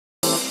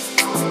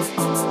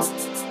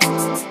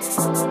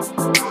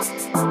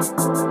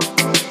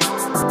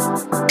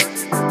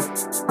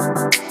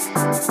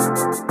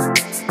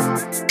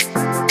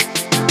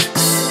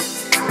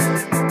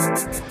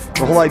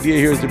whole idea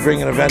here is to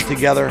bring an event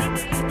together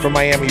for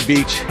Miami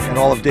Beach and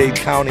all of Dade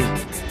County,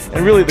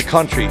 and really the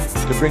country,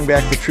 to bring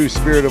back the true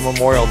spirit of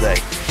Memorial Day.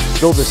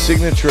 Build a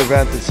signature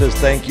event that says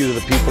thank you to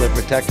the people that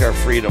protect our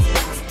freedom,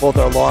 both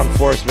our law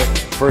enforcement,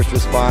 first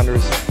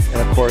responders, and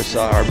of course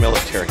our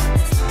military.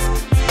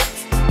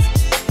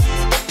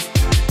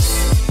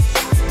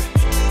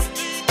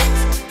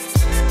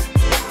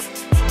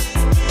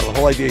 The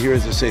whole idea here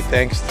is to say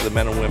thanks to the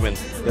men and women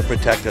that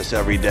protect us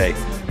every day.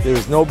 There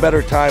is no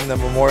better time than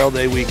Memorial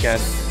Day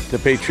weekend to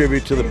pay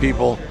tribute to the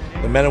people,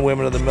 the men and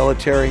women of the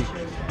military,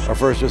 our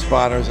first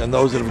responders, and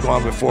those that have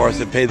gone before us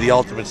that paid the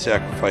ultimate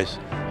sacrifice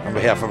on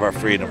behalf of our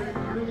freedom.